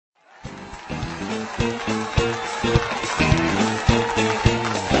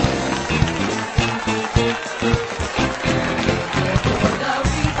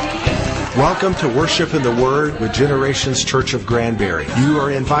Welcome to Worship in the Word with Generations Church of Granbury. You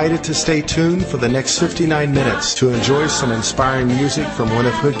are invited to stay tuned for the next 59 minutes to enjoy some inspiring music from one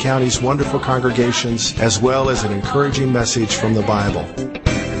of Hood County's wonderful congregations, as well as an encouraging message from the Bible.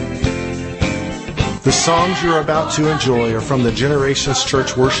 The songs you're about to enjoy are from the Generations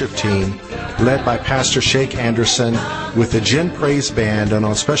Church worship team, led by Pastor Shake Anderson, with the Gen Praise Band, and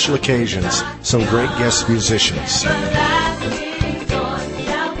on special occasions, some great guest musicians.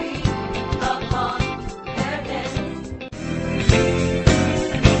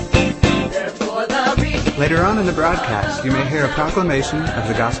 Later on in the broadcast, you may hear a proclamation of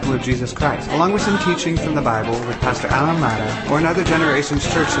the gospel of Jesus Christ, along with some teaching from the Bible with Pastor Alan Mata or another Generations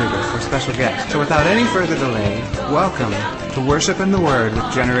church leader or special guest. So without any further delay, welcome to Worship in the Word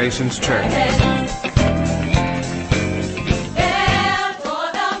with Generations Church.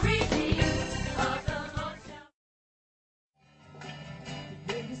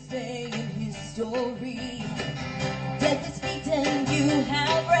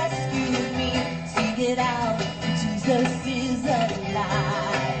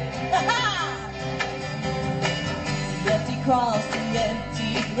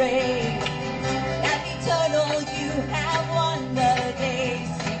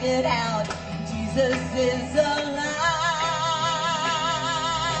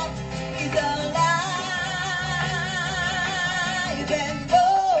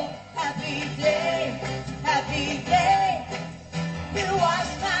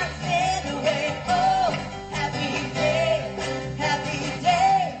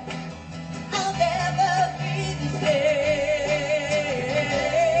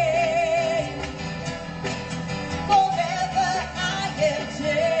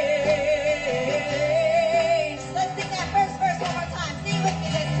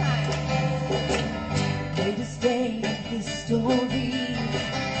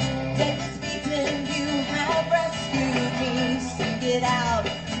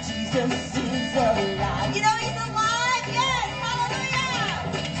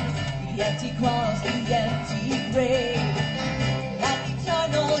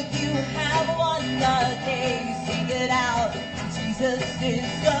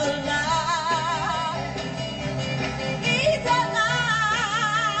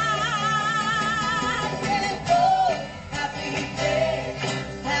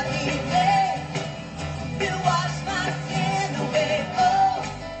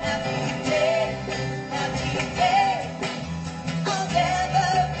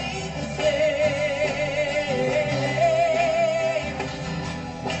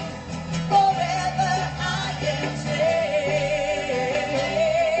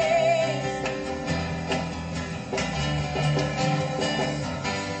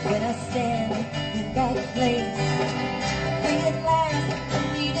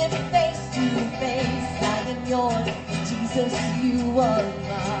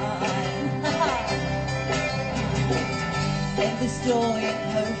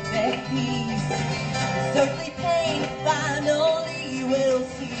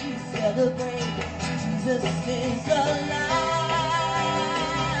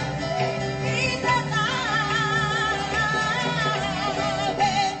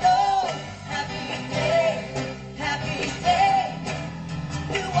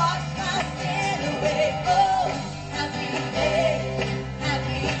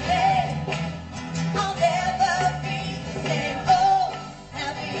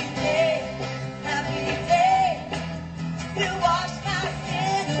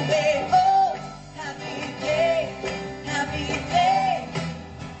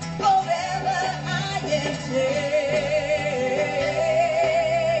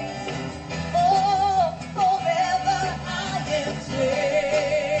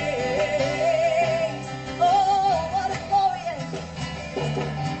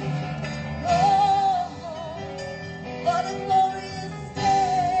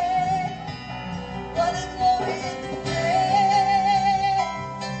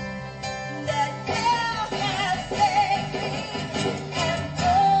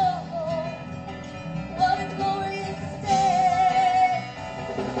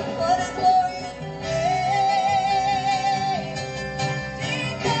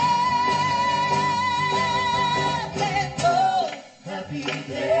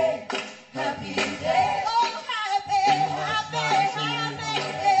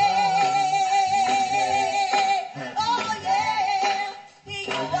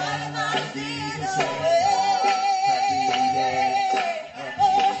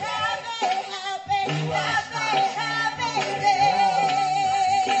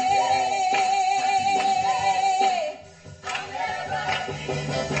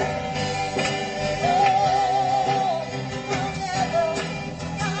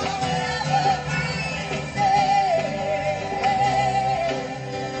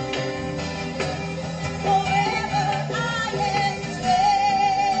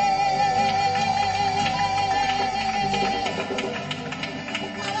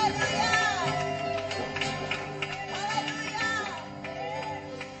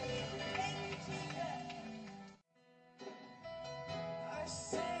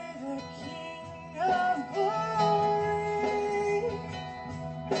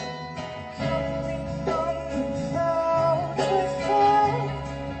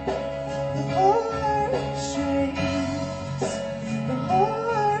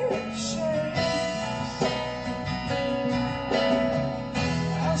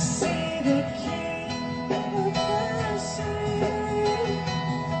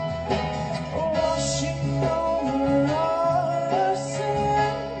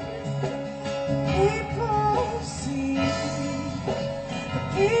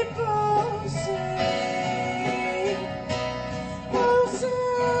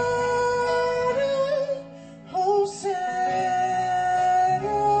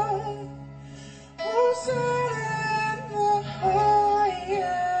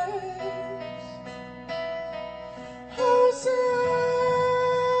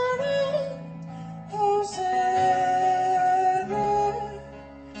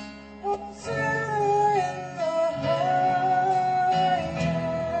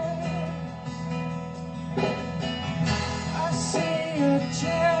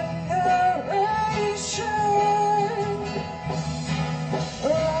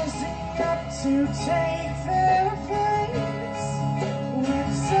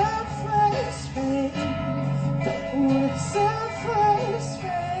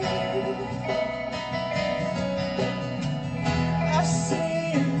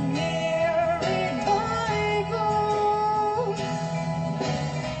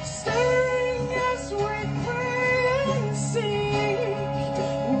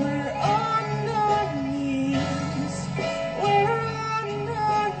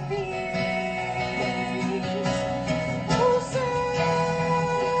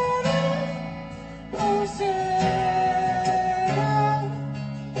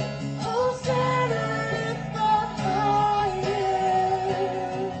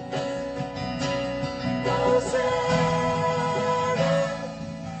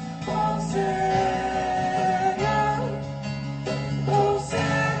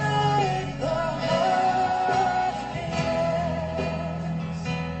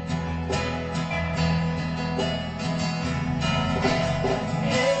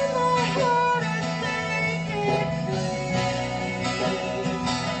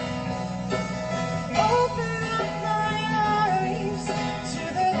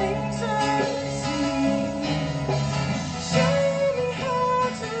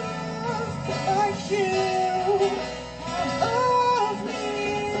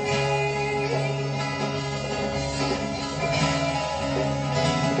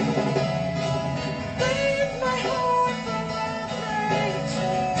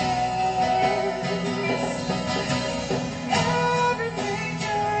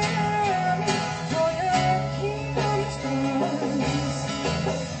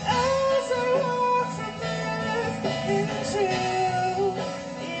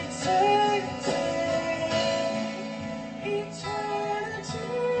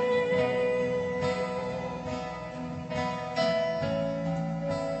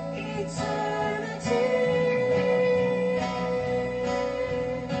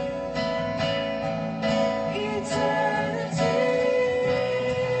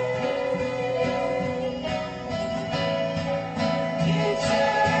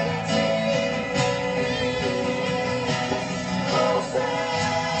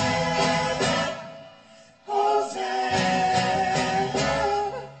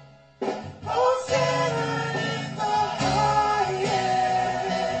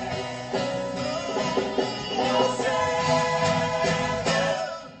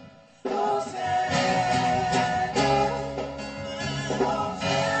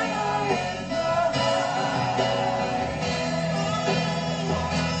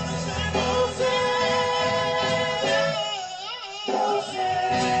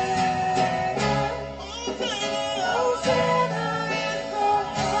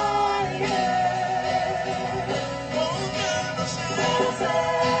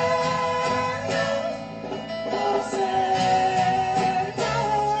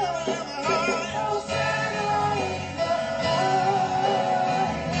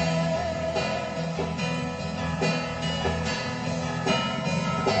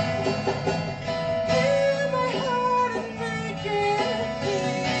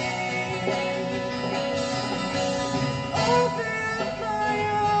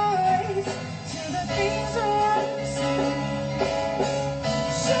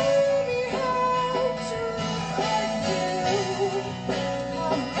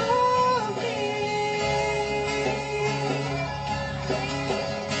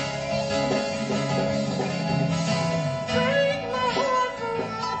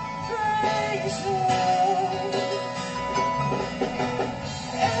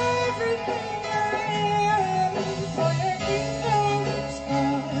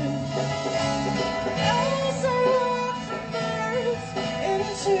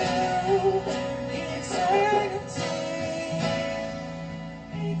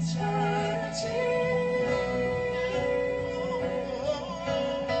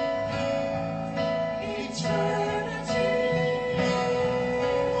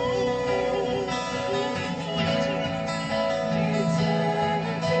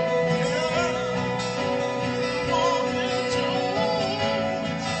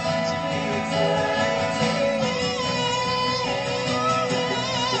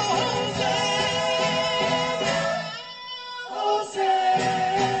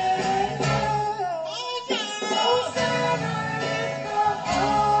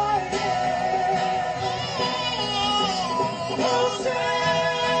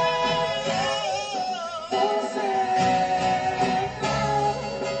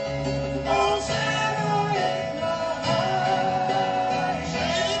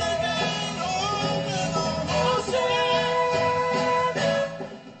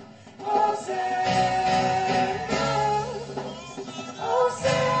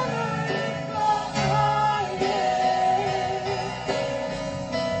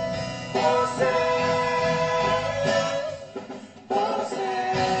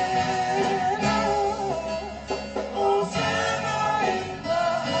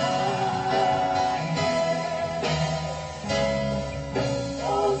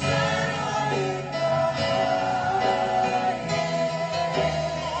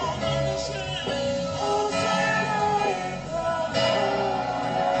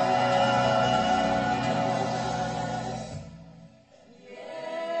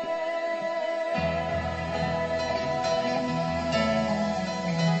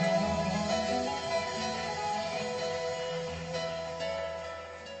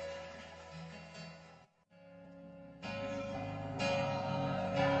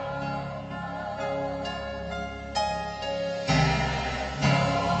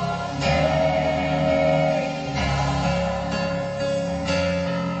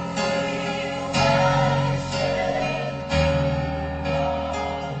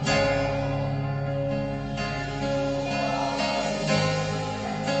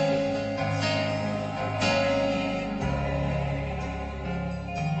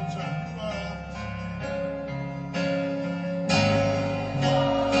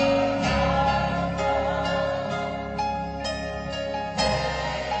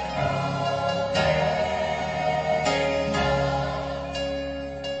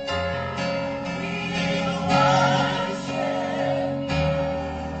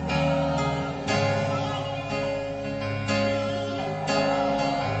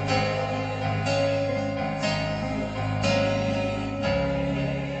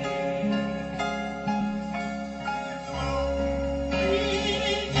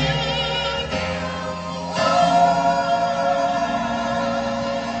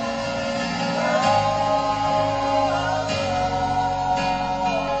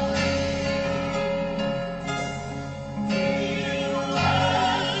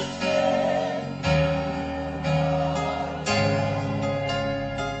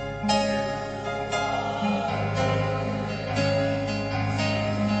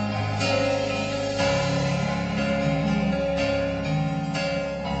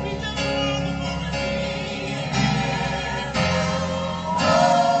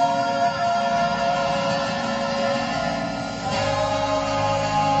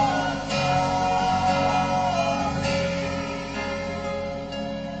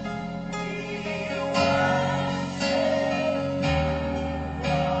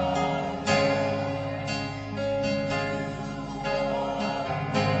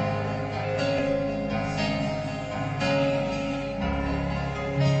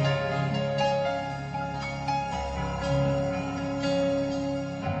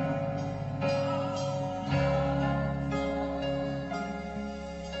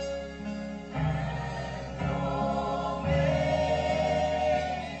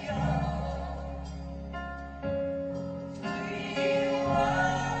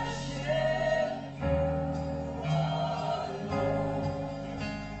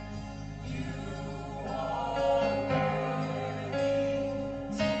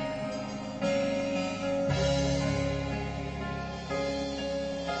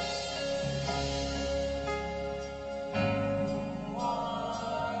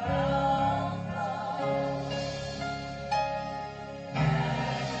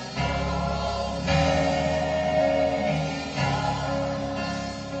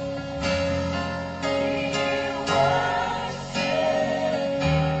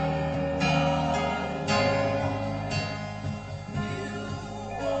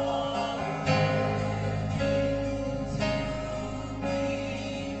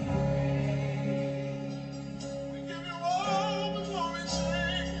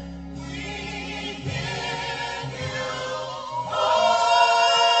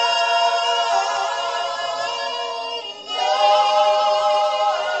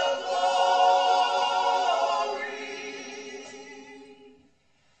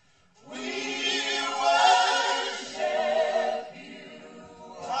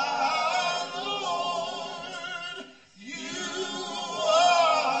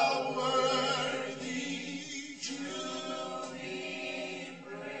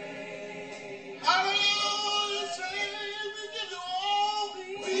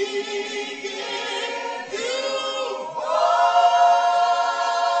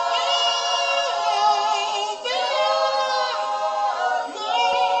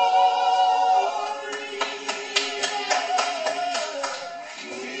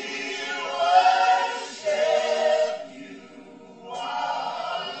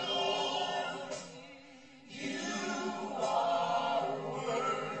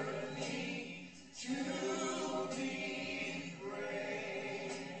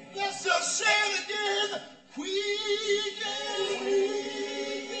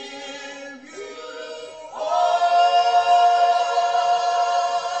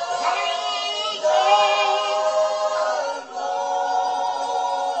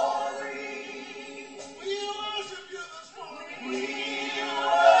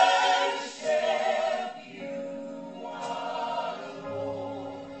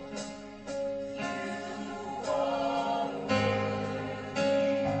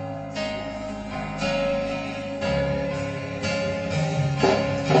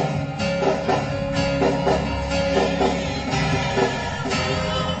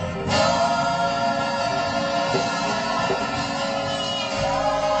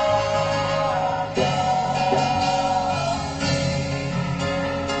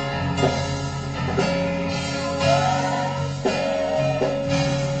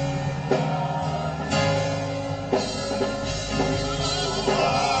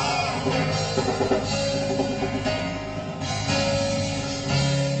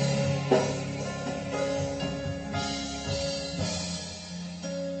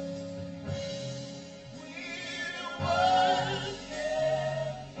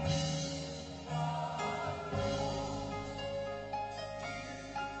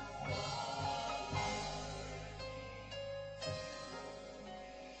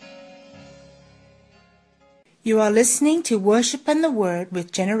 You are listening to Worship and the Word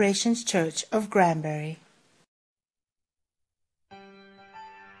with Generations Church of Granbury.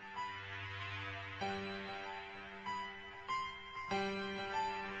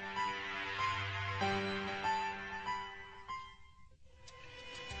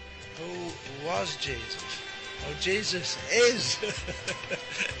 Who was Jesus? Oh, Jesus is.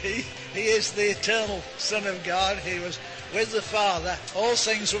 He is the eternal Son of God. He was with the Father. All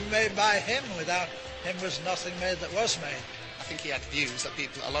things were made by him. Without him was nothing made that was made. I think he had views that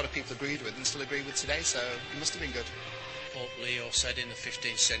a lot of people agreed with and still agree with today, so he must have been good. Pope Leo said in the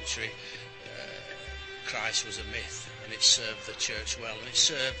 15th century Christ was a myth, and it served the church well, and it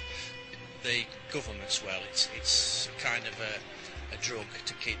served the governments well. It's kind of a drug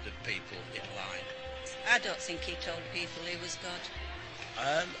to keep the people in line. I don't think he told people he was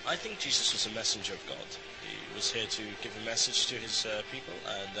God. I think Jesus was a messenger of God. He was here to give a message to his people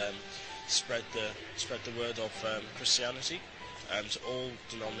and spread the word of Christianity to all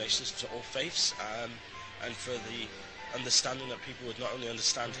denominations, to all faiths, and for the understanding that people would not only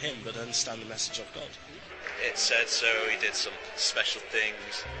understand him but understand the message of God. It said so. He did some special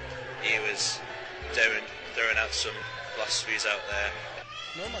things. He was throwing out some philosophies out there.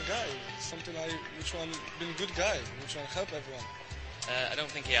 Normal guy, something which one been a good guy, which one help everyone. I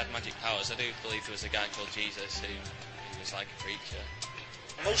don't think he had magic powers. I do believe there was a guy called Jesus who was like a preacher.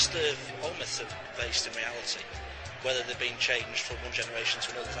 Most of all myths are based in reality. Whether they've been changed from one generation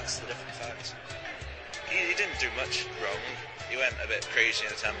to another, that's the different fact. He didn't do much wrong. He went a bit crazy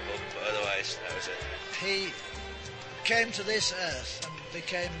in the temple, but otherwise, that was it. He came to this earth and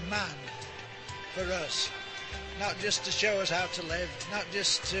became man for us. Not just to show us how to live, not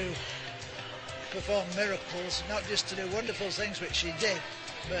just to perform miracles, not just to do wonderful things, which he did,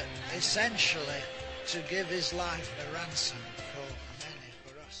 but essentially to give his life a ransom for many,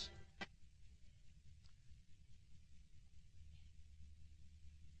 for us.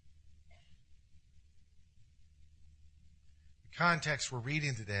 The context we're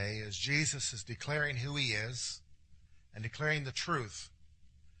reading today is Jesus is declaring who he is and declaring the truth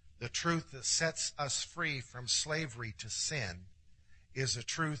that sets us free from slavery to sin is a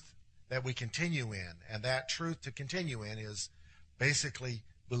truth that we continue in. And that truth to continue in is basically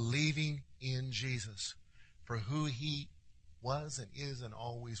believing in Jesus for who he was and is and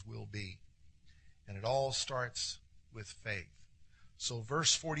always will be. And it all starts with faith. So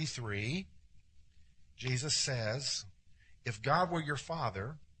verse 43, Jesus says, if God were your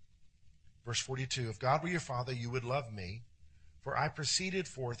Father, verse 42, if God were your Father, you would love me, for I proceeded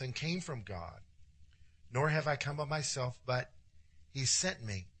forth and came from God, nor have I come of myself, but he sent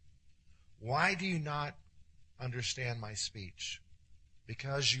me. Why do you not understand my speech?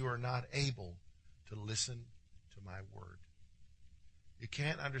 Because you are not able to listen to my word. You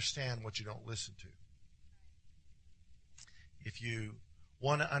can't understand what you don't listen to. If you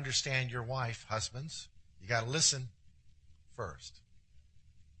want to understand your wife, husbands, you got to listen first.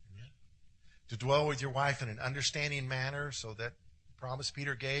 To dwell with your wife in an understanding manner so that the promise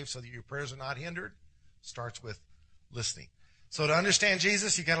Peter gave so that your prayers are not hindered starts with listening. So to understand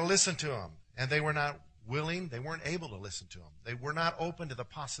Jesus, you got to listen to him. And they were not willing, they weren't able to listen to him. They were not open to the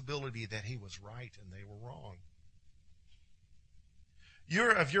possibility that he was right and they were wrong.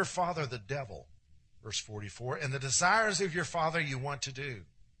 You're of your father the devil, verse 44, and the desires of your father you want to do.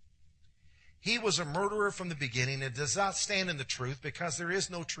 He was a murderer from the beginning and does not stand in the truth because there is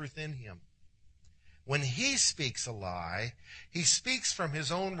no truth in him. When he speaks a lie, he speaks from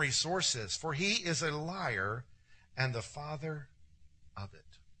his own resources, for he is a liar and the father of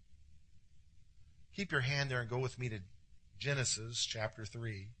it. Keep your hand there and go with me to Genesis chapter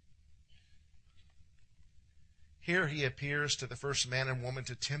 3. Here he appears to the first man and woman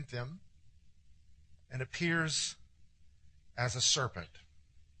to tempt them and appears as a serpent.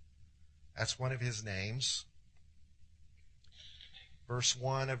 That's one of his names. Verse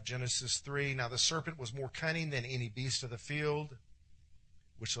 1 of Genesis 3, now the serpent was more cunning than any beast of the field,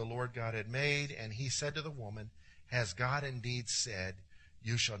 which the Lord God had made. And he said to the woman, has God indeed said,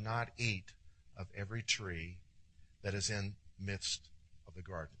 you shall not eat of every tree that is in the midst of the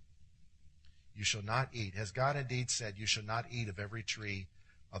garden? You shall not eat. Has God indeed said, you shall not eat of every tree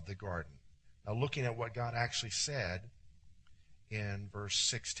of the garden? Now looking at what God actually said, in verse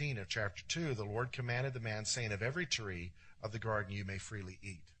 16 of chapter 2, the Lord commanded the man, saying, of every tree of the garden you may freely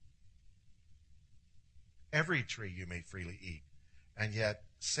eat. Every tree you may freely eat. And yet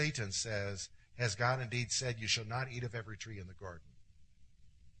Satan says, has God indeed said, you shall not eat of every tree in the garden?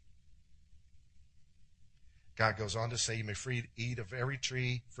 God goes on to say, you may eat of every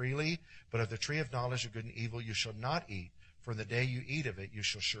tree freely, but of the tree of knowledge of good and evil you shall not eat, for in the day you eat of it you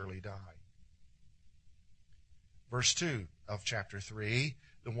shall surely die. Verse 2 of chapter 3,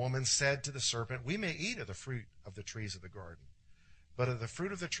 the woman said to the serpent, we may eat of the fruit of the trees of the garden. But of the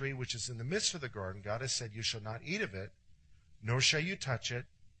fruit of the tree which is in the midst of the garden, God has said, you shall not eat of it, nor shall you touch it,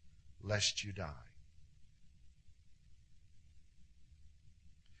 lest you die.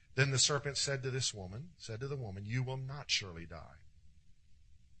 Then the serpent said to the woman, you will not surely die.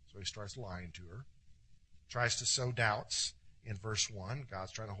 So he starts lying to her. Tries to sow doubts in verse 1.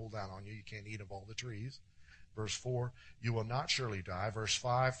 God's trying to hold out on you. You can't eat of all the trees. Verse 4, you will not surely die. Verse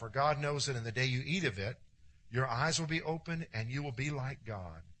 5, for God knows that in the day you eat of it, your eyes will be open and you will be like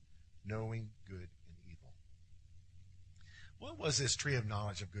God, knowing good and evil. What was this tree of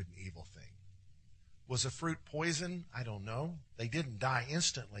knowledge of good and evil thing? Was the fruit poison? I don't know. They didn't die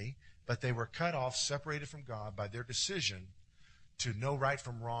instantly, but they were cut off, separated from God by their decision to know right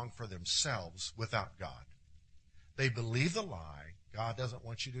from wrong for themselves without God. They believe the lie. God doesn't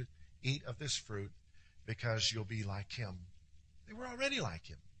want you to eat of this fruit because you'll be like him. They were already like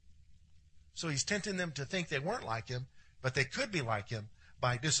him. So he's tempting them to think they weren't like him, but they could be like him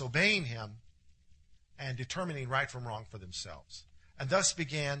by disobeying him and determining right from wrong for themselves. And thus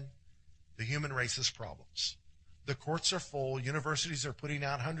began the human race's problems. The courts are full. Universities are putting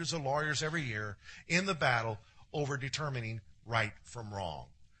out hundreds of lawyers every year in the battle over determining right from wrong.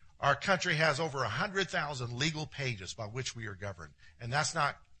 Our country has over 100,000 legal pages by which we are governed. And that's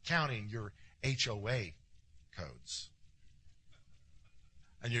not counting your HOA codes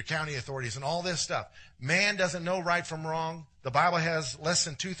and your county authorities and all this stuff. Man doesn't know right from wrong. The Bible has less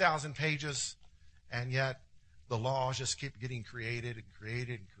than 2,000 pages, and yet the laws just keep getting created and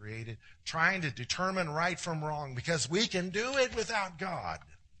created and created, trying to determine right from wrong because we can do it without God.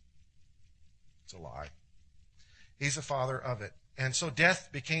 It's a lie. He's the father of it. And so death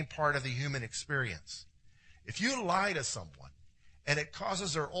became part of the human experience. If you lie to someone and it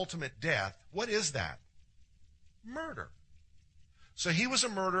causes their ultimate death, what is that? Murder. So he was a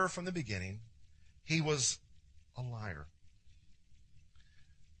murderer from the beginning. He was a liar.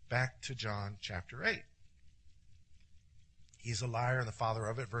 Back to John chapter 8. He's a liar and the father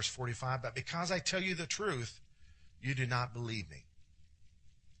of it. Verse 45, but because I tell you the truth, you do not believe me.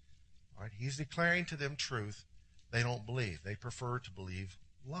 All right, he's declaring to them truth. They don't believe. They prefer to believe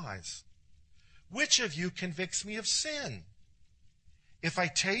lies. Which of you convicts me of sin? If I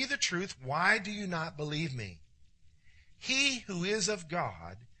tell you the truth, why do you not believe me? He who is of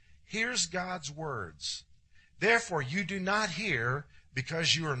God hears God's words. Therefore, you do not hear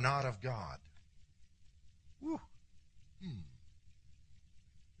because you are not of God. Woo.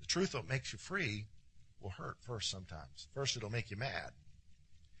 The truth that makes you free will hurt first sometimes. First, it'll make you mad.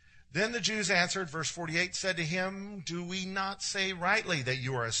 Then the Jews answered, verse 48, said to him, do we not say rightly that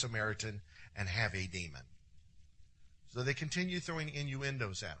you are a Samaritan and have a demon? So they continue throwing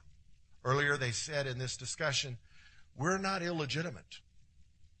innuendos at him. Earlier they said in this discussion, we're not illegitimate.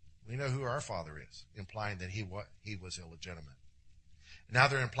 We know who our father is, implying that he was illegitimate. Now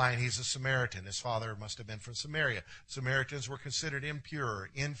they're implying he's a Samaritan. His father must have been from Samaria. Samaritans were considered impure,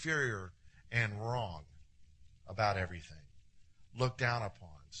 inferior, and wrong about everything. Looked down upon.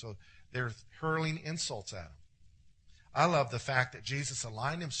 So they're hurling insults at him. I love the fact that Jesus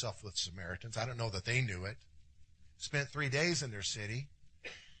aligned himself with Samaritans. I don't know that they knew it. Spent 3 days in their city.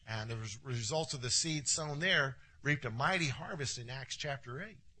 And the results of the seed sown there reaped a mighty harvest in Acts chapter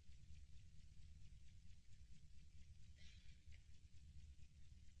 8.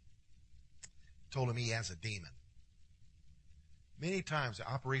 Told him he has a demon. Many times the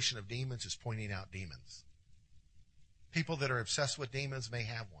operation of demons is pointing out demons. People that are obsessed with demons may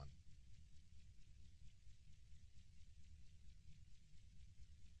have one.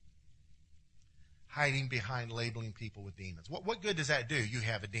 Hiding behind labeling people with demons. What good does that do? You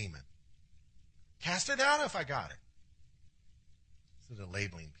have a demon. Cast it out if I got it. Instead of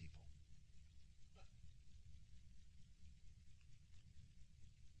labeling people.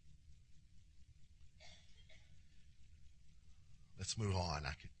 Let's move on.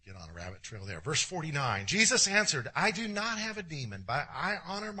 I could get on a rabbit trail there. Verse 49, Jesus answered, I do not have a demon, but I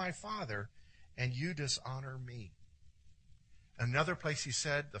honor my Father, and you dishonor me. Another place he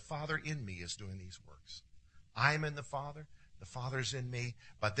said, the Father in me is doing these works. I am in the Father, the Father's in me.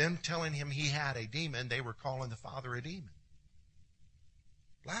 But them telling him he had a demon, they were calling the Father a demon.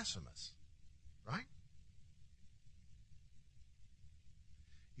 Blasphemous, right?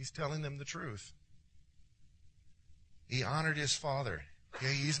 He's telling them the truth. He honored his father.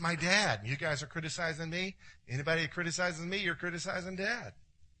 Okay, he's my dad. You guys are criticizing me. Anybody that criticizes me, you're criticizing Dad.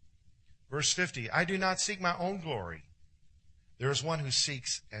 Verse 50, I do not seek my own glory. There is one who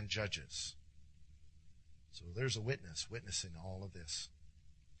seeks and judges. So there's a witness witnessing all of this.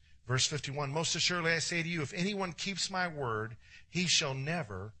 Verse 51, most assuredly I say to you, if anyone keeps my word, he shall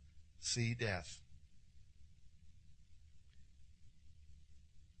never see death.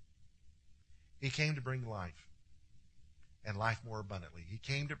 He came to bring life, and life more abundantly. He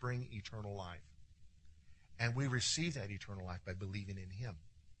came to bring eternal life. And we receive that eternal life by believing in him.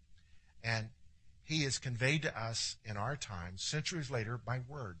 And he is conveyed to us in our time, centuries later, by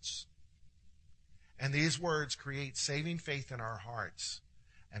words. And these words create saving faith in our hearts.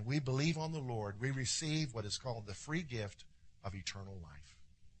 And we believe on the Lord. We receive what is called the free gift of eternal life.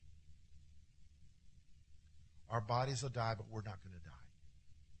 Our bodies will die, but we're not going to die.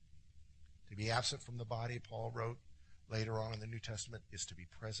 To be absent from the body, Paul wrote later on in the New Testament, is to be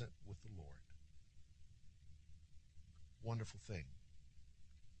present with the Lord. Wonderful thing.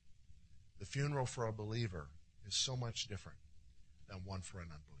 The funeral for a believer is so much different than one for an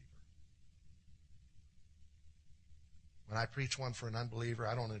unbeliever. When I preach one for an unbeliever,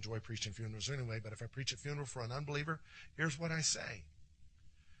 I don't enjoy preaching funerals anyway, but if I preach a funeral for an unbeliever, here's what I say.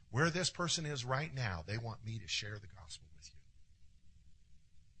 Where this person is right now, they want me to share the gospel with you.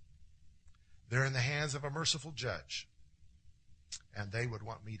 They're in the hands of a merciful judge, and they would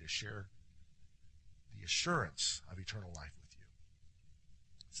want me to share the assurance of eternal life with you.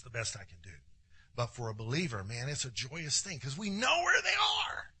 It's the best I can do. But for a believer, man, it's a joyous thing because we know where they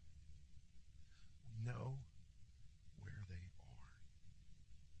are. We know where they are.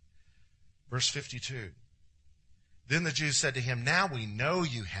 Verse 52. Then the Jews said to him, now we know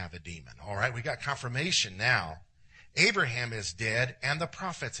you have a demon. All right, we got confirmation now. Abraham is dead and the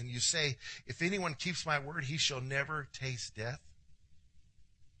prophets, and you say, if anyone keeps my word, he shall never taste death.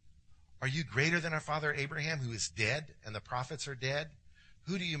 Are you greater than our father Abraham, who is dead, and the prophets are dead?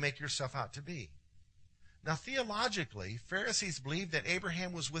 Who do you make yourself out to be? Now, theologically, Pharisees believed that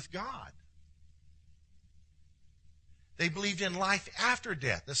Abraham was with God. They believed in life after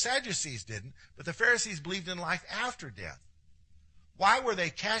death. The Sadducees didn't, but the Pharisees believed in life after death. Why were they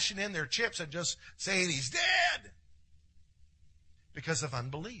cashing in their chips and just saying he's dead? Because of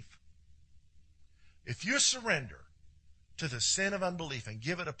unbelief. If you surrender to the sin of unbelief and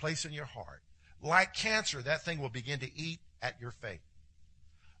give it a place in your heart, like cancer, that thing will begin to eat at your faith.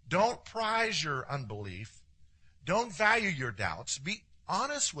 Don't prize your unbelief. Don't value your doubts. Be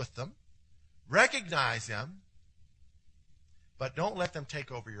honest with them. Recognize them. But don't let them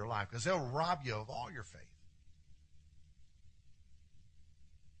take over your life because they'll rob you of all your faith.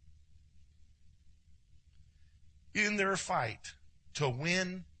 In their fight to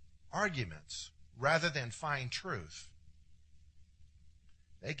win arguments rather than find truth,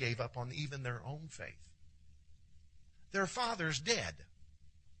 they gave up on even their own faith. Their father's dead.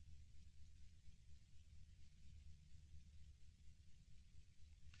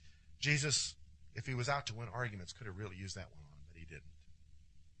 Jesus, if he was out to win arguments, could have really used that one on, but he didn't.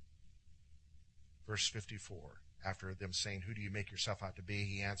 Verse 54, after them saying, who do you make yourself out to be?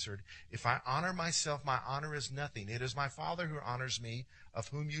 He answered, if I honor myself, my honor is nothing. It is my Father who honors me, of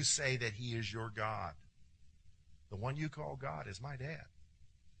whom you say that he is your God. The one you call God is my dad.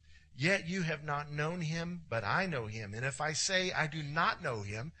 Yet you have not known him, but I know him. And if I say I do not know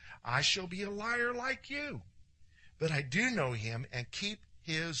him, I shall be a liar like you. But I do know him and keep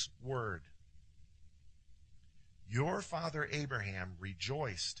his word. Your father Abraham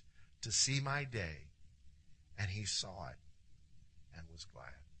rejoiced to see my day, and he saw it and was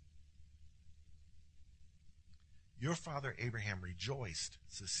glad. Your father Abraham rejoiced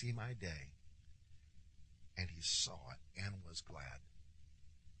to see my day, and he saw it and was glad.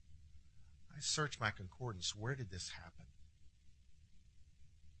 I searched my concordance. Where did this happen?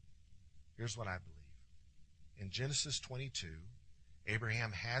 Here's what I believe. In Genesis 22,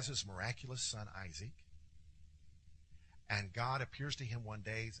 Abraham has his miraculous son Isaac, and God appears to him one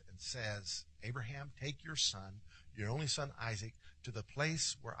day and says, Abraham, take your son, your only son Isaac, to the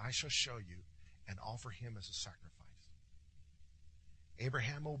place where I shall show you, and offer him as a sacrifice.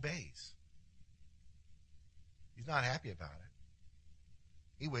 Abraham obeys. He's not happy about it.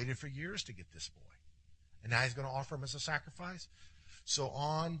 He waited for years to get this boy. And now he's going to offer him as a sacrifice? So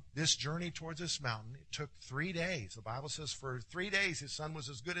on this journey towards this mountain, it took 3 days. The Bible says for 3 days his son was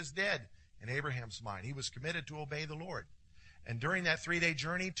as good as dead in Abraham's mind. He was committed to obey the Lord. And during that 3-day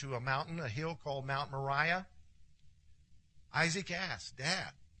journey to a mountain, a hill called Mount Moriah, Isaac asked,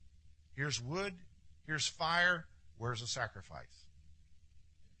 Dad, here's wood, here's fire, where's the sacrifice?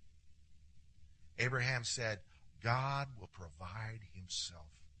 Abraham said, God will provide himself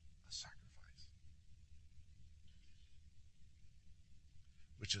a sacrifice.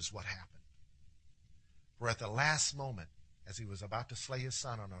 Which is what happened. For at the last moment, as he was about to slay his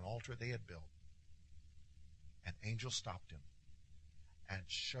son on an altar they had built, an angel stopped him and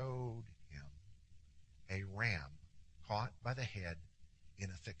showed him a ram caught by the head in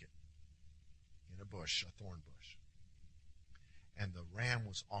a thicket, in a bush, a thorn bush. And the ram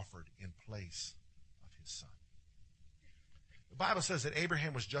was offered in place of his son. The Bible says that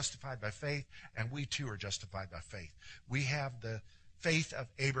Abraham was justified by faith, and we too are justified by faith. We have the faith of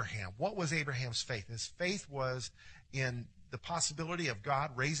Abraham. What was Abraham's faith? His faith was in the possibility of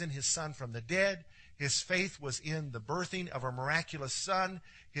God raising his son from the dead. His faith was in the birthing of a miraculous son.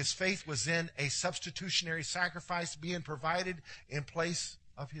 His faith was in a substitutionary sacrifice being provided in place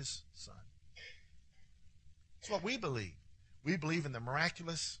of his son. That's what we believe. We believe in the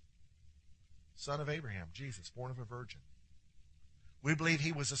miraculous son of Abraham, Jesus, born of a virgin. We believe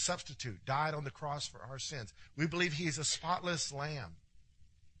he was a substitute, died on the cross for our sins. We believe he is a spotless lamb.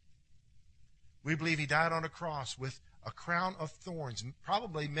 We believe he died on a cross with a crown of thorns,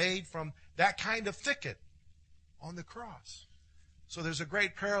 probably made from that kind of thicket on the cross. So there's a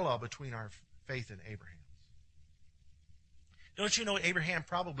great parallel between our faith and Abraham's. Don't you know Abraham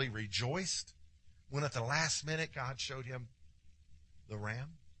probably rejoiced when at the last minute God showed him the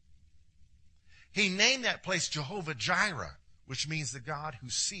ram? He named that place Jehovah Jireh, which means the God who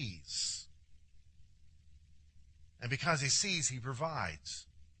sees. And because he sees, he provides.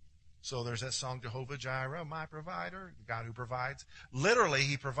 So there's that song, Jehovah Jireh, my provider, the God who provides. Literally,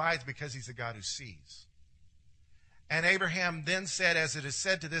 he provides because he's a God who sees. And Abraham then said, as it is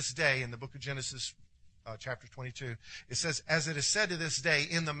said to this day in the book of Genesis, chapter 22, it says, as it is said to this day,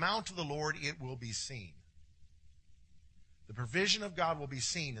 in the mount of the Lord it will be seen. The provision of God will be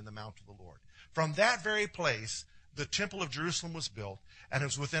seen in the mount of the Lord. From that very place, the temple of Jerusalem was built, and it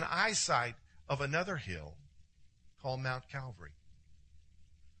was within eyesight of another hill called Mount Calvary,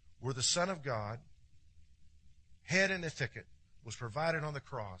 where the Son of God, head in a thicket, was provided on the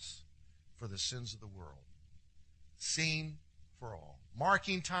cross for the sins of the world. Seen for all.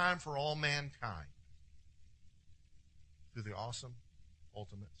 Marking time for all mankind through the awesome,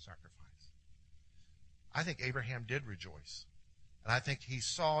 ultimate sacrifice. I think Abraham did rejoice. And I think he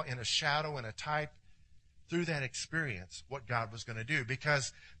saw in a shadow and a type through that experience what God was going to do.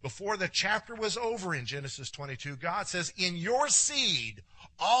 Because before the chapter was over in Genesis 22, God says, in your seed,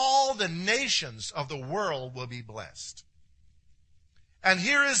 all the nations of the world will be blessed. And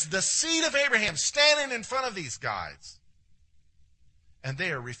here is the seed of Abraham standing in front of these guys. And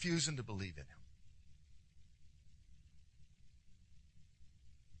they are refusing to believe in him.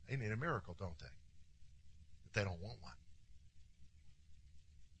 They need a miracle, don't they? But they don't want one.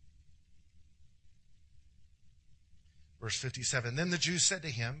 Verse 57, then the Jews said to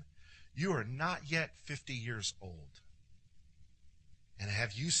him, you are not yet 50 years old. And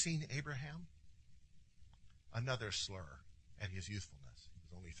have you seen Abraham? Another slur at his youthfulness. He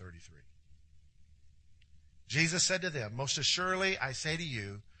was only 33. Jesus said to them, most assuredly I say to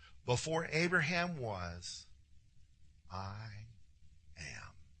you, before Abraham was, I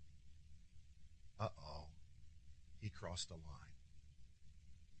am. Uh-oh. He crossed a line.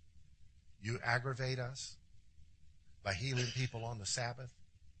 You aggravate us by healing people on the Sabbath,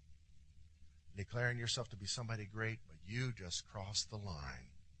 declaring yourself to be somebody great, but you just crossed the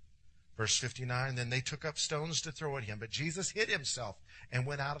line. Verse 59, then they took up stones to throw at him, but Jesus hid himself and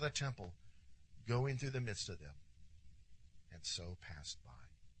went out of the temple, going through the midst of them, and so passed by.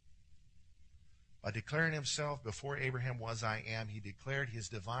 By declaring himself before Abraham was, I am, he declared his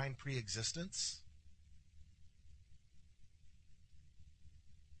divine preexistence.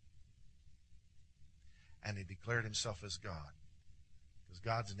 And he declared himself as God, because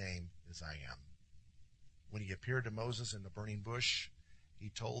God's name is I am. When he appeared to Moses in the burning bush, he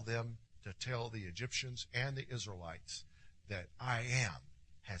told them to tell the Egyptians and the Israelites that I am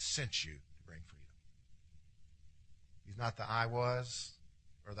has sent you to bring freedom. He's not the I was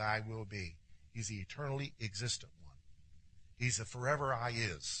or the I will be. He's the eternally existent one. He's the forever I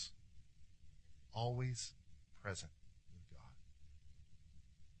is, always present.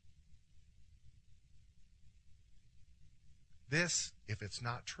 This, if it's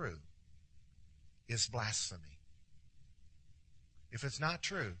not true, is blasphemy. If it's not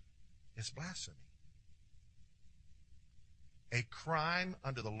true, it's blasphemy. A crime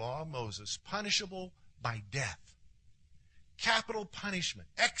under the law of Moses, punishable by death. Capital punishment,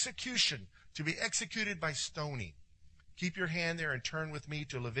 execution, to be executed by stoning. Keep your hand there and turn with me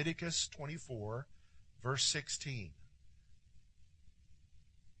to Leviticus 24, verse 16.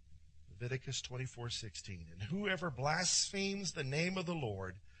 Leviticus 24:16. And whoever blasphemes the name of the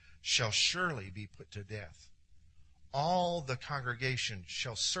Lord shall surely be put to death. All the congregation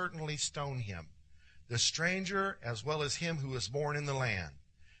shall certainly stone him, the stranger as well as him who is born in the land.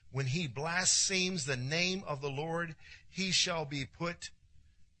 When he blasphemes the name of the Lord, he shall be put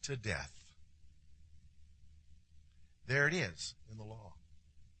to death. There it is in the law.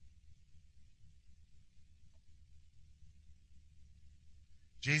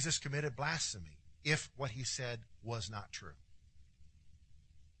 Jesus committed blasphemy if what he said was not true.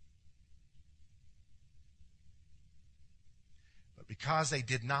 But because they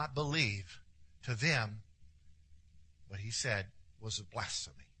did not believe, to them, what he said was a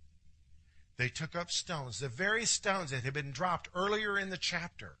blasphemy. They took up stones, the very stones that had been dropped earlier in the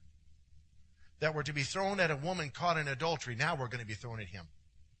chapter, that were to be thrown at a woman caught in adultery. Now we're going to be thrown at him.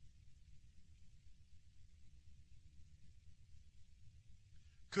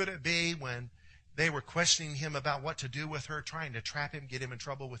 Could it be when they were questioning him about what to do with her, trying to trap him, get him in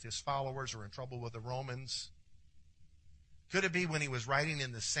trouble with his followers or in trouble with the Romans? Could it be when he was writing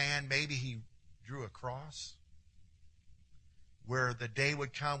in the sand, maybe he drew a cross? Where the day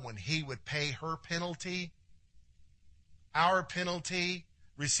would come when he would pay her penalty, our penalty,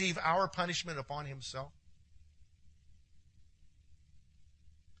 receive our punishment upon himself?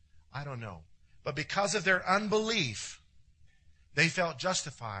 I don't know. But because of their unbelief, they felt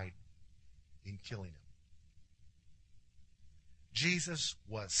justified in killing him. Jesus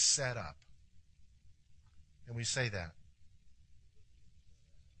was set up. And we say that.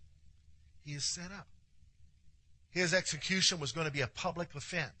 He is set up. His execution was going to be a public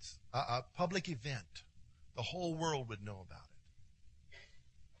offense, a public event. The whole world would know about it.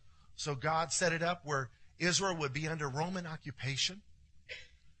 So God set it up where Israel would be under Roman occupation,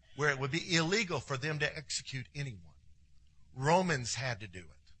 where it would be illegal for them to execute anyone. Romans had to do it.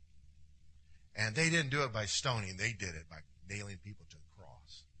 And they didn't do it by stoning. They did it by nailing people to the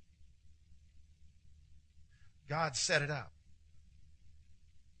cross. God set it up.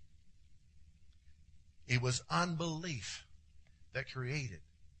 It was unbelief that created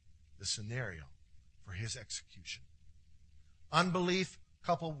the scenario for his execution. Unbelief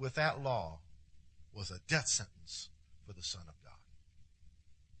coupled with that law was a death sentence for the Son of God.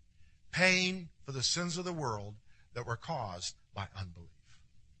 Paying for the sins of the world that were caused by unbelief.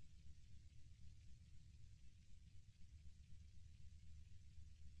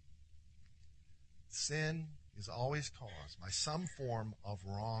 Sin is always caused by some form of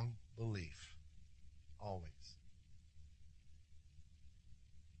wrong belief. Always.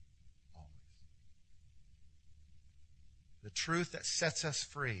 Always. The truth that sets us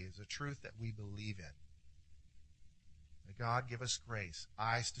free is the truth that we believe in. May God give us grace,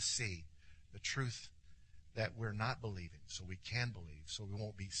 eyes to see the truth that we're not believing, so we can believe, so we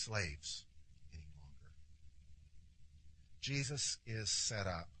won't be slaves any longer. Jesus is set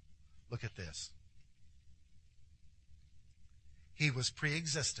up. Look at this. He was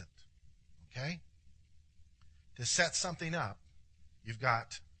pre-existent. Okay? To set something up, you've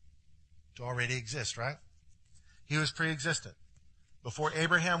got to already exist, right? He was pre-existent. Before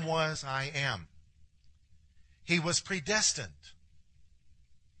Abraham was, I am. He was predestined.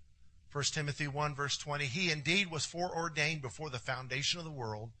 1 Timothy 1 verse 20, he indeed was foreordained before the foundation of the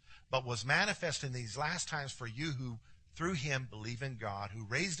world, but was manifest in these last times for you who through him believe in God, who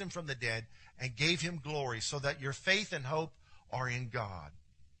raised him from the dead and gave him glory, so that your faith and hope are in God.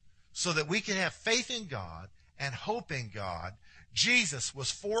 So that we can have faith in God and hope in God. Jesus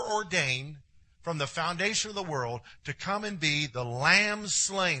was foreordained from the foundation of the world to come and be the Lamb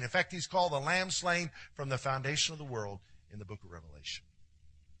slain. In fact, he's called the Lamb slain from the foundation of the world in the book of Revelation.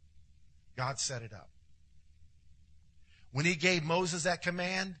 God set it up. When he gave Moses that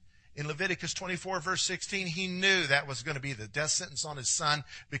command in Leviticus 24 verse 16, he knew that was going to be the death sentence on his son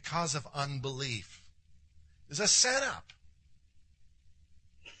because of unbelief. It was a setup.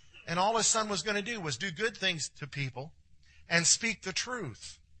 And all his son was going to do was do good things to people and speak the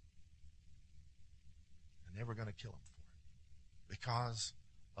truth. And they were going to kill him for it because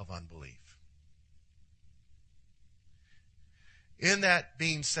of unbelief. In that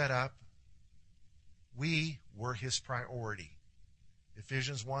being set up, we were his priority.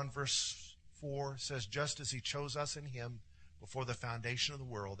 Ephesians 1 verse 4 says, just as he chose us in him before the foundation of the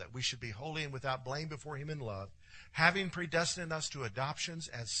world, that we should be holy and without blame before him in love, having predestined us to adoptions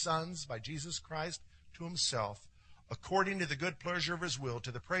as sons by Jesus Christ to himself, according to the good pleasure of his will,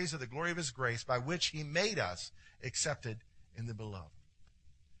 to the praise of the glory of his grace, by which he made us accepted in the beloved.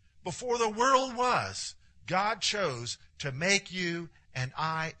 Before the world was, God chose to make you and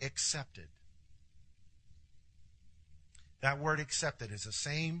I accepted. That word accepted is the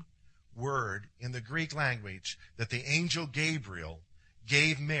same word in the Greek language that the angel Gabriel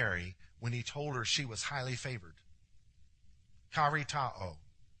gave Mary when he told her she was highly favored. Karitao,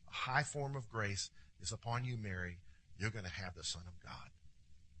 a high form of grace, is upon you, Mary. You're going to have the Son of God.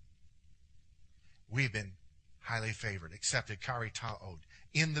 We've been highly favored, accepted, karitaod,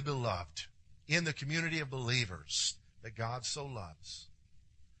 in the beloved, in the community of believers that God so loves.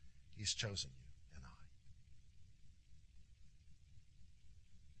 He's chosen you and I.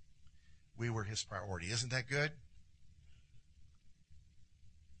 We were his priority. Isn't that good?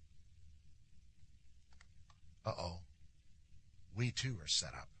 Uh-oh. We too are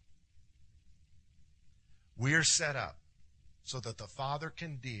set up. We're set up so that the Father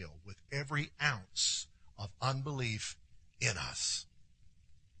can deal with every ounce of unbelief in us.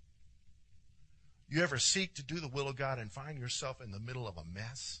 You ever seek to do the will of God and find yourself in the middle of a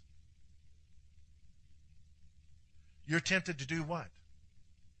mess? You're tempted to do what?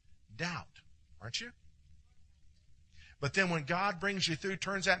 Doubt, aren't you? But then when God brings you through,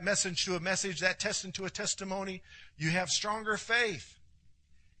 turns that message to a message, that test into a testimony, you have stronger faith.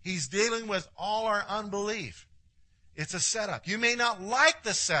 He's dealing with all our unbelief. It's a setup. You may not like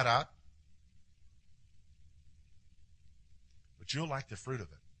the setup, but you'll like the fruit of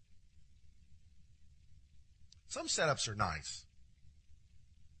it. Some setups are nice.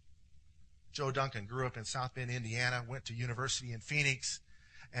 Joe Duncan grew up in South Bend, Indiana, went to university in Phoenix,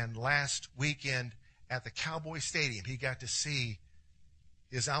 and last weekend at the Cowboy Stadium, he got to see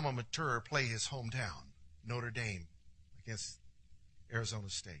his alma mater play his hometown, Notre Dame, against Arizona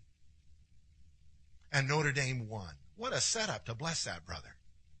State. And Notre Dame won. What a setup to bless that brother.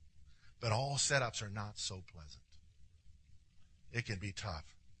 But all setups are not so pleasant. It can be tough.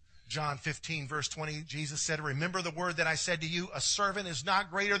 John 15, verse 20, Jesus said, "Remember the word that I said to you, a servant is not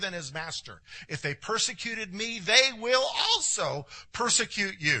greater than his master. If they persecuted me, they will also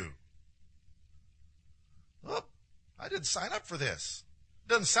persecute you." Oh, I didn't sign up for this.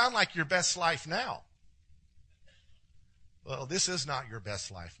 Doesn't sound like your best life now. Well, this is not your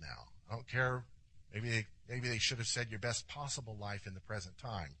best life now. I don't care. Maybe they should have said your best possible life in the present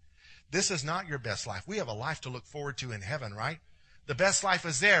time. This is not your best life. We have a life to look forward to in heaven, right? The best life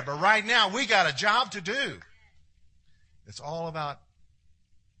is there. But right now, we got a job to do. It's all about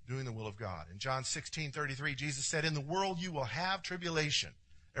doing the will of God. In John 16:33, Jesus said, "In the world you will have tribulation."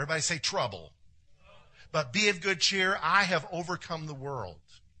 Everybody say trouble. "But be of good cheer. I have overcome the world."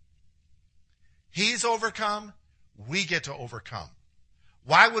 He's overcome. We get to overcome.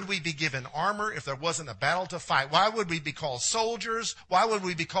 Why would we be given armor if there wasn't a battle to fight? Why would we be called soldiers? Why would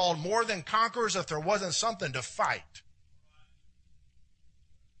we be called more than conquerors if there wasn't something to fight?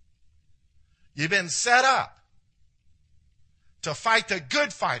 You've been set up to fight the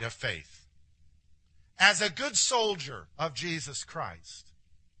good fight of faith as a good soldier of Jesus Christ.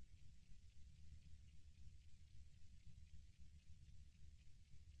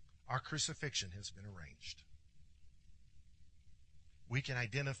 Our crucifixion has been arranged. We can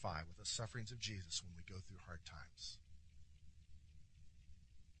identify with the sufferings of Jesus when we go through hard times.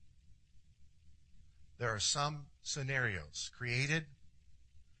 There are some scenarios created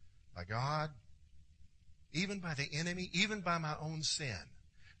by God, even by the enemy, even by my own sin,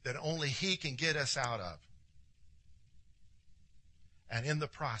 that only He can get us out of. And in the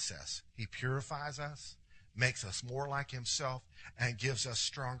process, He purifies us, makes us more like Himself, and gives us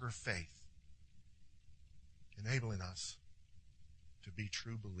stronger faith, enabling us to be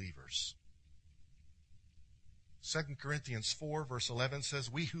true believers. 2 Corinthians 4, verse 11 says,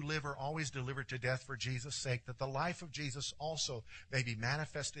 "We who live are always delivered to death for Jesus' sake, that the life of Jesus also may be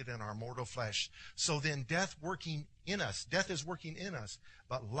manifested in our mortal flesh. So then death is working in us,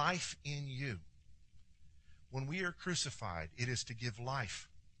 but life in you." When we are crucified, it is to give life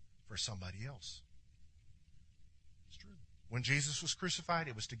for somebody else. It's true. When Jesus was crucified,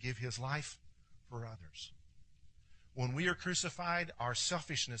 it was to give His life for others. When we are crucified, our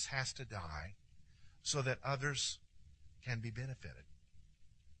selfishness has to die so that others can be benefited.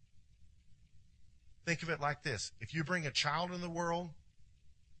 Think of it like this. If you bring a child in the world,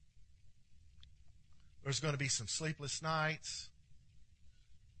 there's going to be some sleepless nights,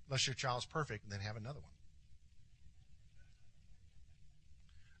 unless your child's perfect, and then have another one.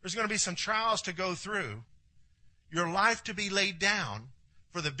 There's going to be some trials to go through, your life to be laid down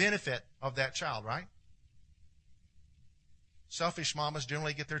for the benefit of that child, right? Selfish mamas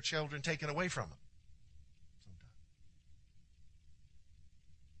generally get their children taken away from them.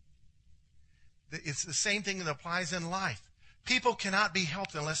 It's the same thing that applies in life. People cannot be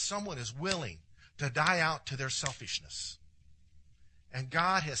helped unless someone is willing to die out to their selfishness. And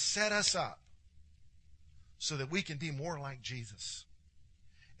God has set us up so that we can be more like Jesus.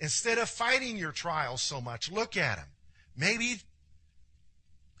 Instead of fighting your trials so much, look at them. Maybe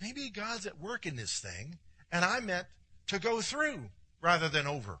God's at work in this thing, and I meant to go through rather than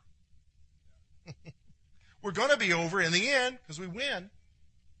over. We're going to be over in the end because we win.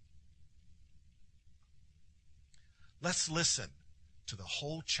 Let's listen to the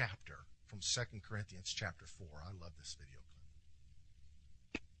whole chapter from 2 Corinthians chapter 4. I love this video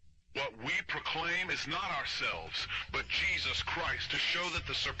clip. What we proclaim is not ourselves, but Jesus Christ, to show that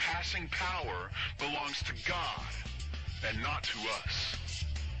the surpassing power belongs to God and not to us.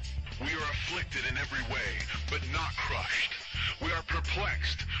 We are afflicted in every way, but not crushed. We are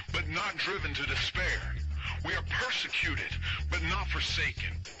perplexed, but not driven to despair. We are persecuted, but not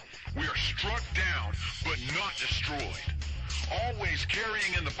forsaken. We are struck down, but not destroyed. Always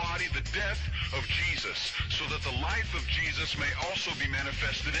carrying in the body the death of Jesus, so that the life of Jesus may also be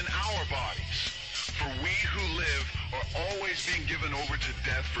manifested in our bodies. For we who live are always being given over to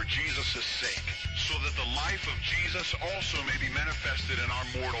death for Jesus' sake, so that the life of Jesus also may be manifested in our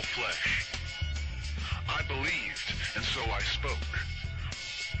mortal flesh. I believed, and so I spoke.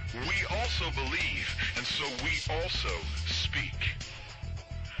 We also believe, and so we also speak,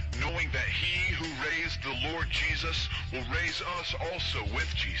 knowing that he who raised the Lord Jesus will raise us also with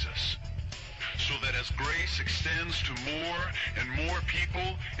Jesus, so that as grace extends to more and more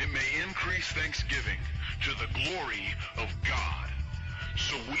people, it may increase thanksgiving to the glory of God.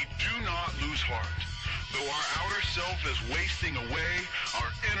 So we do not lose heart. Though our outer self is wasting away,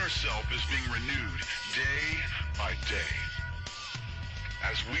 our inner self is being renewed day by day.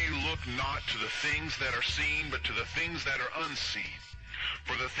 As we look not to the things that are seen, but to the things that are unseen.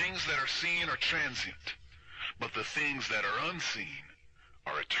 For the things that are seen are transient, but the things that are unseen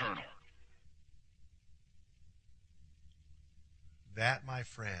are eternal. That, my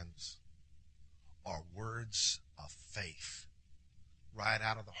friends, are words of faith right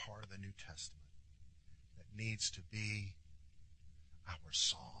out of the heart of the New Testament that needs to be our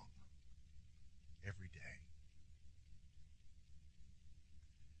song every day.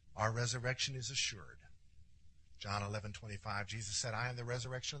 Our resurrection is assured. John 11:25, Jesus said, I am the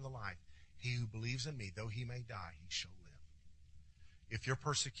resurrection and the life. He who believes in me, though he may die, he shall live. If your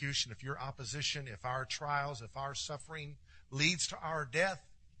persecution, if your opposition, if our trials, if our suffering leads to our death,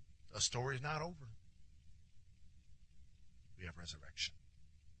 the story's not over. We have resurrection.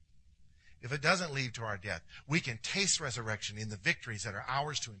 If it doesn't lead to our death, we can taste resurrection in the victories that are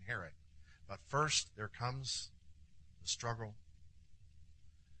ours to inherit. But first, there comes the struggle,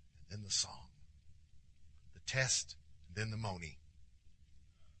 and then the song, the test, and then the moaning.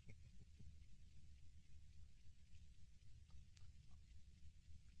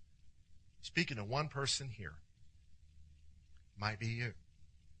 Speaking to one person here, might be you.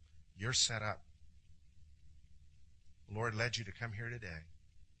 You're set up. The Lord led you to come here today.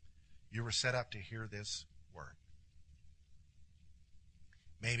 You were set up to hear this word.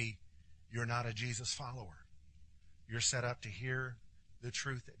 Maybe you're not a Jesus follower. You're set up to hear the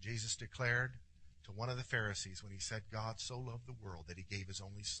truth that Jesus declared to one of the Pharisees when he said, God so loved the world that he gave his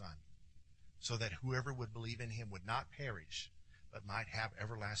only Son, so that whoever would believe in him would not perish, but might have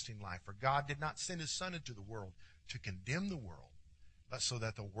everlasting life. For God did not send his Son into the world to condemn the world, but so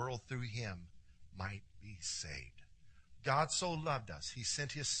that the world through him might be saved. God so loved us, he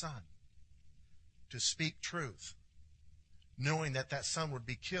sent his Son to speak truth, knowing that that Son would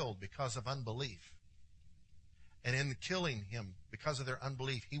be killed because of unbelief. And in killing him because of their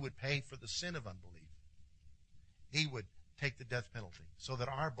unbelief, he would pay for the sin of unbelief. He would take the death penalty so that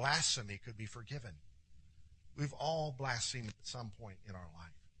our blasphemy could be forgiven. We've all blasphemed at some point in our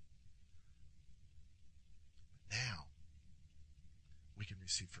life. But now, we can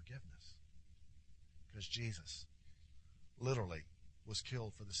receive forgiveness. Because Jesus literally was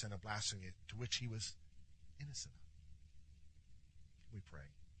killed for the sin of blasphemy to which he was innocent of. We pray.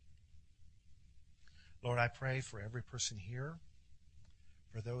 Lord, I pray for every person here,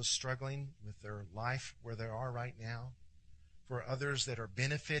 for those struggling with their life where they are right now, for others that are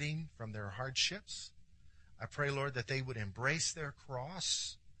benefiting from their hardships. I pray, Lord, that they would embrace their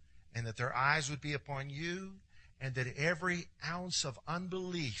cross and that their eyes would be upon you and that every ounce of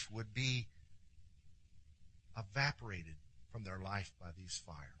unbelief would be evaporated from their life by these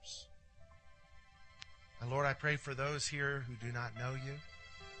fires. And Lord, I pray for those here who do not know you.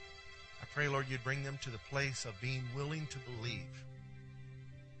 I pray, Lord, you'd bring them to the place of being willing to believe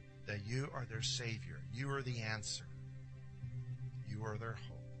that you are their Savior. You are the answer. You are their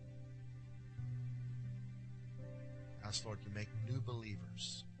hope. Ask, Lord, you make new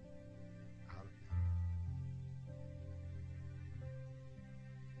believers out of them.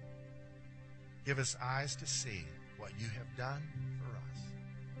 Give us eyes to see what you have done for us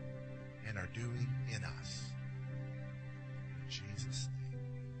and are doing in us. In Jesus' name.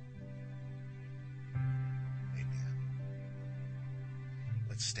 Amen.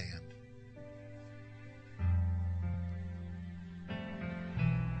 Let's stand.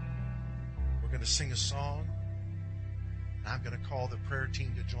 We're going to sing a song I'm going to call the prayer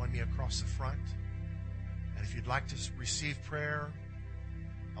team to join me across the front. And if you'd like to receive prayer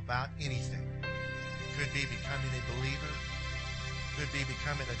about anything, it could be becoming a believer, it could be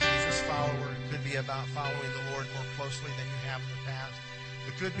becoming a Jesus follower, it could be about following the Lord more closely than you have in the past.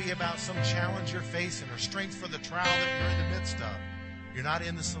 It could be about some challenge you're facing or strength for the trial that you're in the midst of. You're not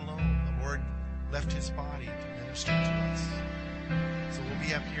in this alone. The Lord left His body to minister to us. So we'll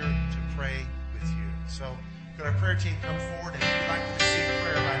be up here to pray with you. So could our prayer team come forward, and if you'd like to receive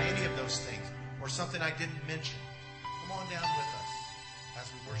prayer about any of those things or something I didn't mention, come on down with us as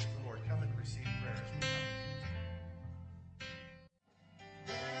we worship the Lord. Come and receive prayer as we come.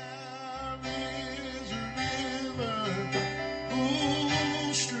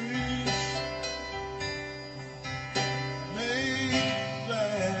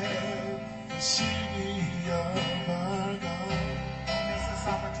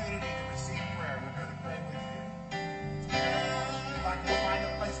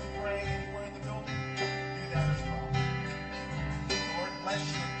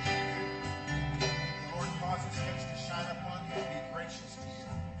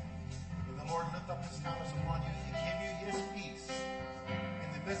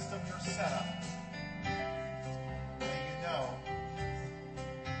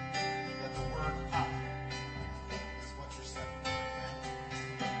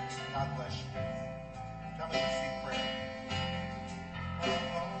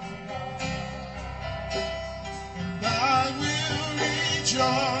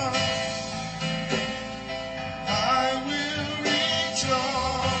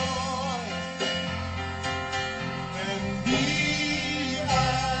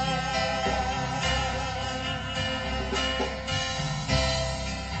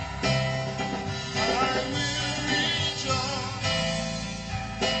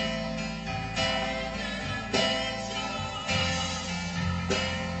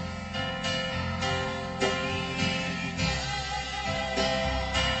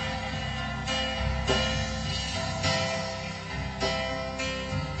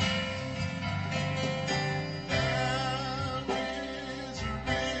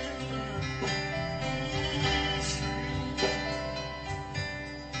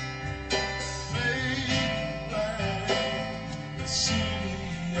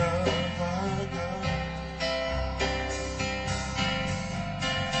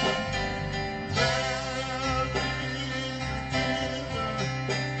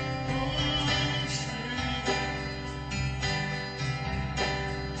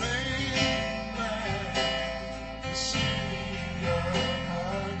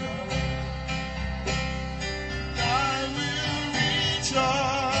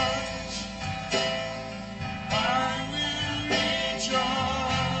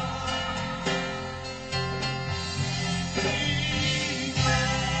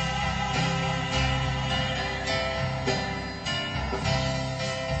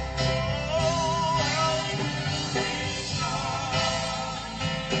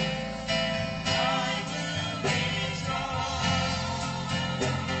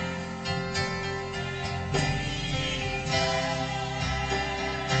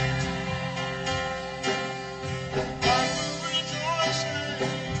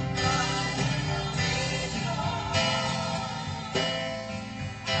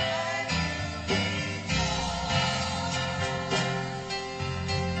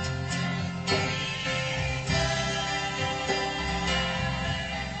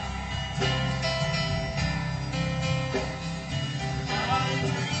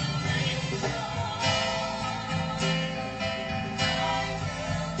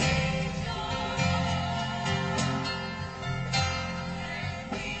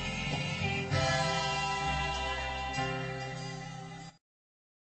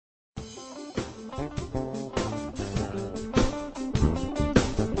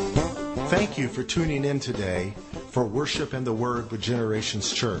 Thank you for tuning in today for Worship and the Word with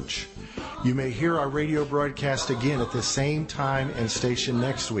Generations Church. You may hear our radio broadcast again at the same time and station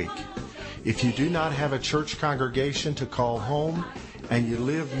next week. If you do not have a church congregation to call home and you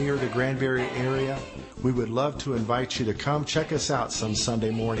live near the Granbury area, we would love to invite you to come check us out some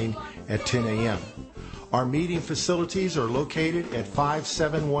Sunday morning at 10 a.m. Our meeting facilities are located at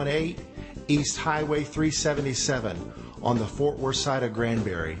 5718 East Highway 377 on the Fort Worth side of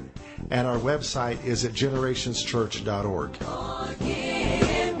Granbury. And our website is at generationschurch.org.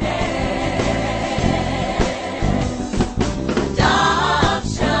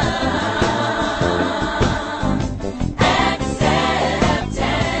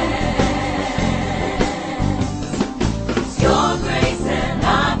 Your grace and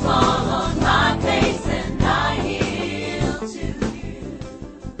I fall on my face and I yield.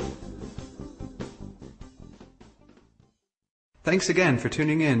 Thanks again for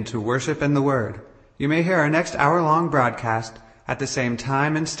tuning in to Worship and the Word. You may hear our next hour-long broadcast at the same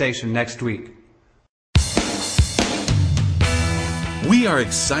time and station next week. We are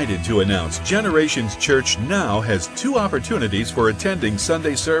excited to announce Generations Church now has 2 opportunities for attending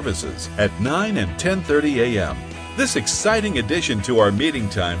Sunday services at 9 and 10:30 a.m. This exciting addition to our meeting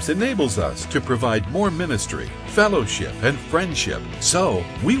times enables us to provide more ministry, fellowship, and friendship. So,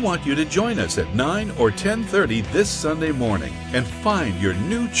 we want you to join us at 9 or 10:30 this Sunday morning and find your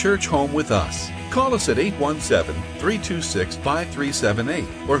new church home with us. Call us at 817-326-5378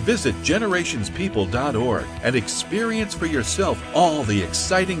 or visit generationspeople.org and experience for yourself all the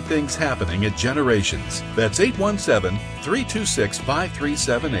exciting things happening at Generations. That's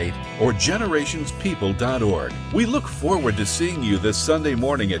 817-326-5378 or generationspeople.org. We look forward to seeing you this Sunday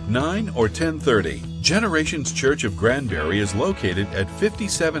morning at 9 or 10:30. Generations Church of Granbury is located at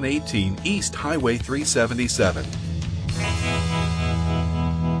 5718 East Highway 377